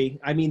should be.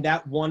 I mean,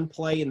 that one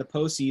play in the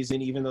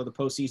postseason, even though the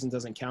postseason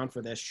doesn't count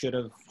for this,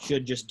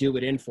 should just do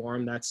it in for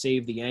him. That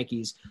saved the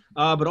Yankees.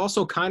 But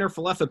also,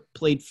 Kiner-Falefa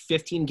played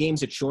 15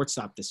 games at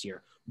shortstop this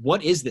year.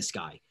 What is this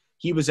guy?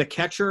 He was a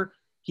catcher.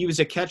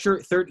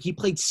 Third. He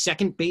played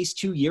second base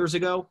 2 years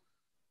ago.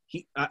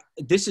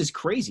 This is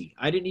crazy.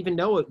 I didn't even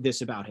know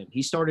this about him.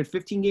 He started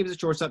 15 games at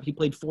shortstop. He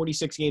played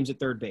 46 games at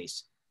third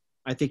base.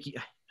 I think you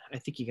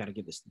got to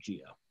give this to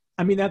Gio.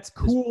 I mean, that's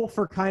cool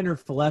for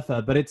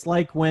Kiner-Falefa, but it's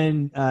like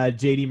when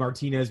JD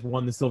Martinez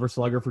won the Silver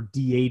Slugger for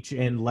DH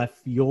and left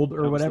field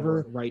or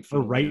whatever. Right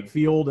field.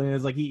 Field. And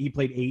it's he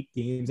played 8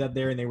 games out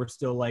there, and they were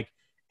still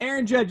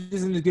Aaron Judge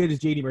isn't as good as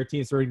JD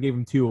Martinez, so we gave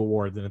him 2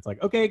 awards. And it's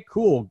okay,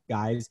 cool,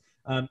 guys.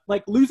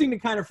 Losing to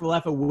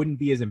Kiner-Falefa wouldn't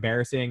be as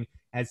embarrassing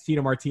as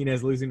Tino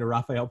Martinez losing to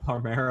Rafael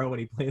Palmeiro when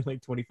he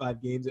played 25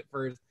 games at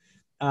first,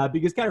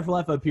 because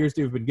Kiner-Falefa appears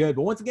to have been good.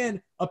 But once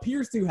again,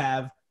 appears to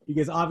have,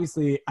 because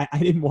obviously I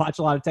didn't watch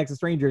a lot of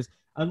Texas Rangers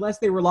unless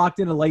they were locked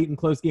in a late and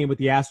close game with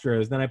the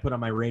Astros. Then I put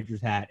on my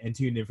Rangers hat and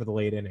tuned in for the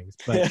late innings.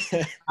 But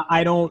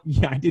I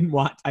didn't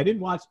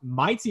watch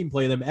my team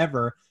play them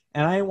ever,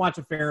 and I didn't watch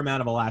a fair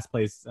amount of a last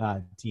place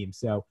team.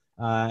 So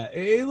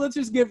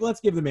let's give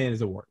the man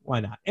his award.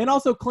 Why not? And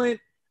also Clint.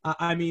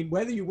 I mean,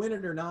 whether you win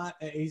it or not,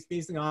 he's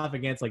facing off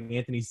against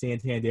Anthony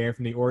Santander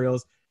from the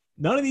Orioles.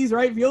 None of these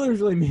right fielders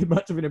really made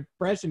much of an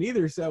impression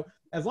either. So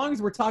as long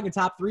as we're talking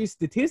top 3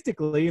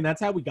 statistically, and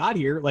that's how we got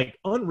here, like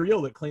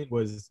unreal that Clint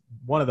was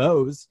one of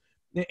those.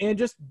 And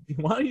just,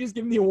 why don't you just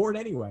give him the award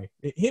anyway?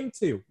 Him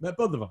too, both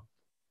of them.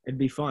 It'd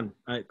be fun.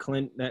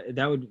 Clint,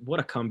 that would, what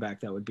a comeback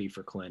that would be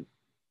for Clint.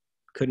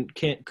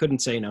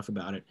 Couldn't say enough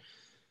about it.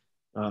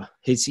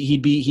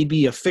 He'd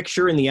be a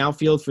fixture in the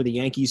outfield for the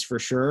Yankees for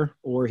sure,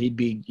 or he'd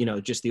be,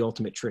 just the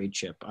ultimate trade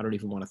chip. I don't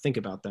even want to think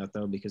about that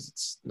though, because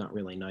it's not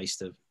really nice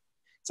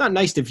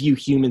to view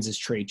humans as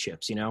trade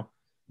chips,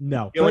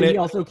 No, but he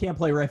also can't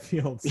play right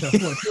field, so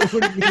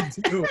what do you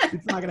do?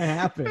 It's not going to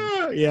happen.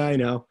 Yeah, I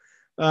know.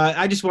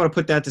 I just want to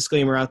put that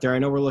disclaimer out there. I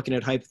know we're looking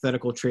at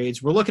hypothetical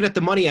trades. We're looking at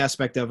the money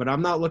aspect of it.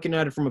 I'm not looking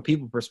at it from a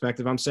people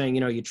perspective. I'm saying,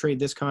 you trade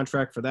this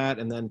contract for that,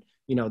 and then,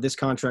 this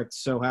contract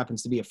so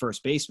happens to be a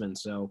first baseman,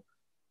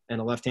 and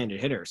a left-handed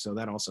hitter. So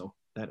that also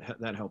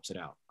that helps it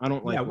out. I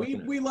don't like. Yeah,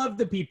 we love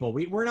the people.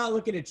 We're not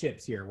looking at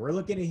chips here. We're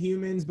looking at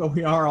humans, but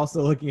we are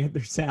also looking at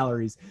their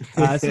salaries.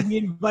 So we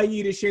invite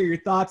you to share your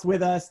thoughts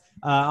with us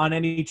on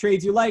any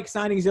trades you like,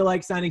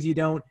 signings you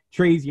don't,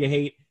 trades you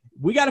hate.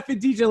 We got to fit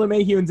DJ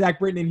LeMahieu and Zach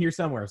Britton in here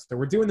somewhere. So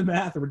we're doing the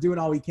math, and we're doing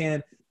all we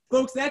can.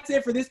 Folks, that's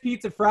it for this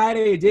Pizza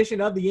Friday edition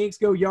of the Yanks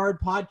Go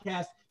Yard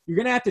podcast. You're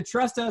going to have to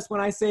trust us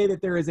when I say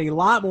that there is a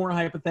lot more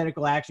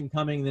hypothetical action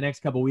coming in the next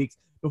couple weeks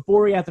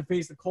before we have to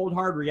face the cold,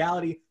 hard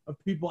reality of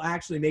people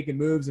actually making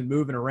moves and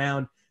moving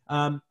around.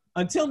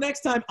 Until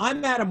next time,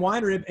 I'm Adam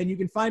Weinrib, and you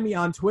can find me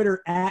on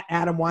Twitter at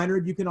Adam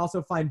Weinrib. You can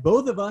also find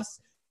both of us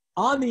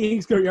on the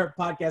Yanks Go Yard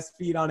podcast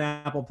feed on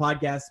Apple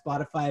Podcasts,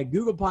 Spotify,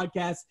 Google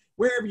Podcasts,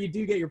 wherever you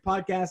do get your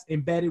podcasts,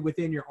 embedded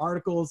within your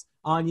articles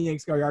on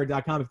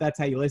yanksgoyard.com if that's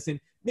how you listen.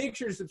 Make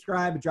sure to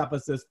subscribe and drop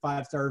us those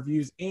 5-star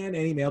reviews and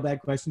any mailbag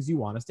questions you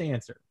want us to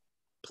answer.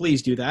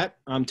 Please do that.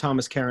 I'm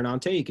Thomas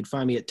Carinante. You can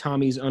find me at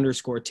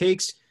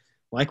Tommy's_takes.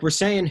 Like we're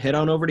saying, head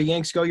on over to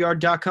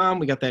yanksgoyard.com.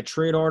 We got that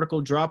trade article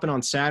dropping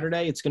on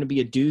Saturday. It's going to be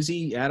a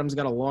doozy. Adam's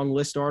got a long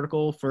list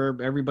article for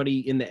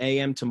everybody in the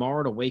AM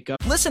tomorrow to wake up.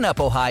 Listen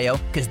up, Ohio,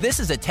 because this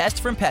is a test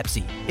from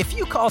Pepsi. If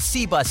you call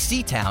C-Bus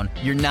C-Town,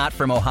 you're not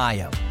from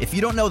Ohio. If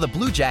you don't know the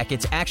Blue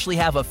Jackets actually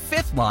have a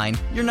 5th line,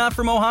 you're not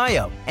from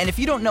Ohio. And if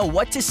you don't know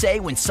what to say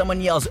when someone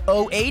yells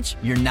OH,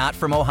 you're not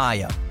from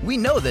Ohio. We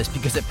know this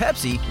because at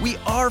Pepsi, we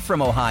are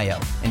from Ohio.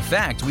 In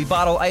fact, we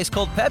bottle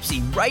ice-cold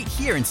Pepsi right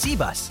here in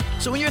C-Bus.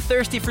 So when you're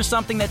thirsty for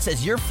something that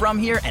says you're from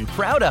here and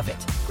proud of it,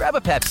 grab a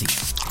Pepsi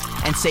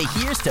and say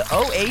here's to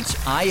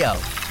OHIO,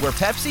 where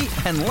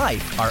Pepsi and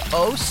life are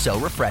oh so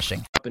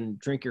refreshing. Up and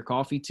drink your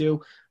coffee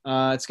too.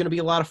 It's going to be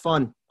a lot of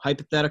fun.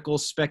 Hypothetical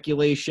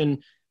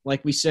speculation.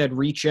 Like we said,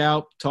 reach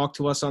out, talk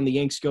to us on the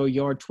Yanks Go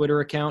Yard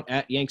Twitter account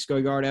at Yanks Go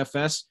Yard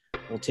FS.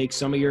 We'll take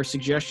some of your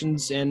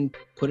suggestions and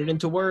put it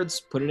into words,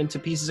 put it into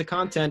pieces of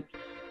content.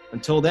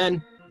 Until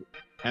then,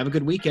 have a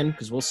good weekend,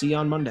 because we'll see you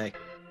on Monday.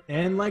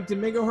 And like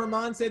Domingo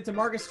Germán said to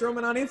Marcus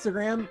Stroman on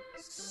Instagram,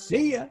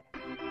 see ya.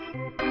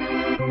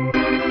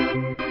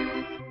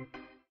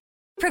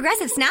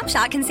 Progressive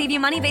Snapshot can save you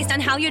money based on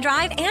how you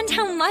drive and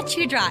how much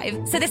you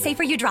drive. So the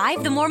safer you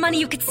drive, the more money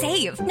you could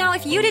save. Now,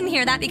 if you didn't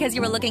hear that because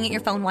you were looking at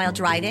your phone while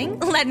driving,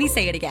 let me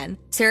say it again.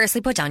 Seriously,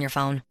 put down your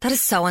phone. That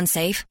is so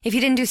unsafe. If you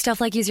didn't do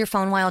stuff like use your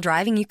phone while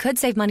driving, you could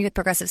save money with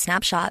Progressive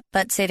Snapshot.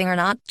 But saving or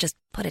not, just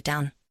put it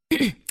down.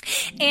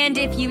 And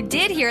if you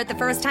did hear it the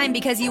first time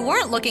because you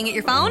weren't looking at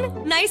your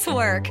phone, nice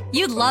work.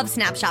 You'd love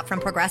Snapshot from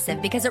Progressive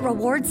because it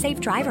rewards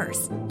safe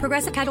drivers.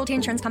 Progressive Casualty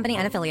Insurance Company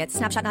and Affiliates.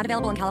 Snapshot not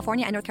available in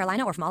California and North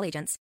Carolina or from all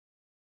agents.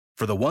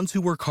 For the ones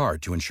who work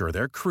hard to ensure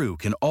their crew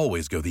can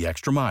always go the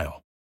extra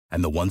mile,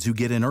 and the ones who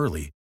get in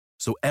early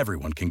so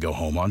everyone can go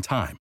home on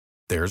time,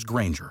 there's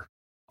Grainger,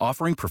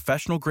 offering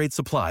professional-grade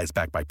supplies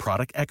backed by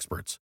product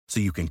experts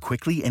so you can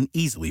quickly and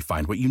easily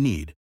find what you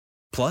need.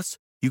 Plus,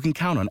 you can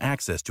count on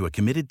access to a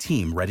committed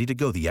team ready to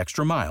go the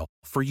extra mile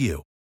for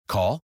you.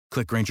 Call,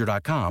 click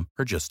Grainger.com,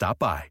 or just stop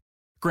by.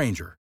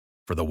 Grainger,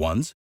 for the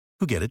ones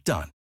who get it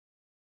done.